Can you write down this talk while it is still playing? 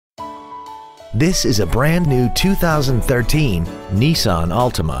This is a brand new 2013 Nissan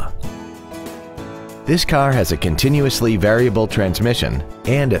Altima. This car has a continuously variable transmission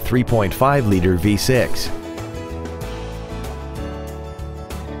and a 3.5-liter V6.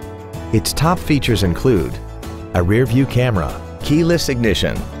 Its top features include a rear-view camera, keyless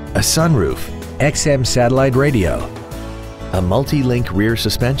ignition, a sunroof, XM satellite radio, a multi-link rear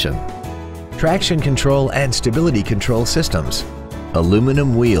suspension, traction control and stability control systems,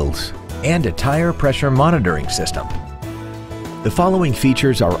 aluminum wheels, and a tire pressure monitoring system. The following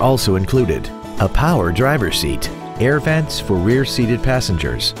features are also included: a power driver's seat, air vents for rear-seated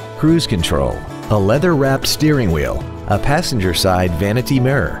passengers, cruise control, a leather-wrapped steering wheel, a passenger side vanity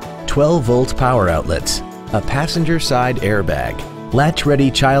mirror, 12-volt power outlets, a passenger side airbag,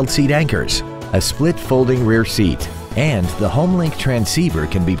 latch-ready child seat anchors, a split folding rear seat, and the HomeLink transceiver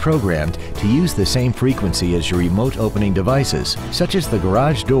can be programmed to use the same frequency as your remote opening devices, such as the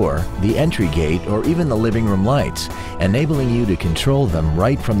garage door, the entry gate, or even the living room lights, enabling you to control them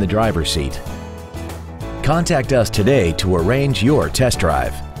right from the driver's seat. Contact us today to arrange your test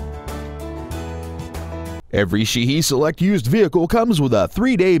drive. Every Sheehy Select used vehicle comes with a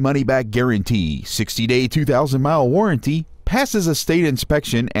 3-day money-back guarantee, 60-day 2,000-mile warranty, passes a state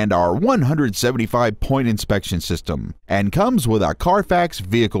inspection and our 175-point inspection system, and comes with a Carfax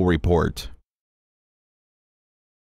vehicle report.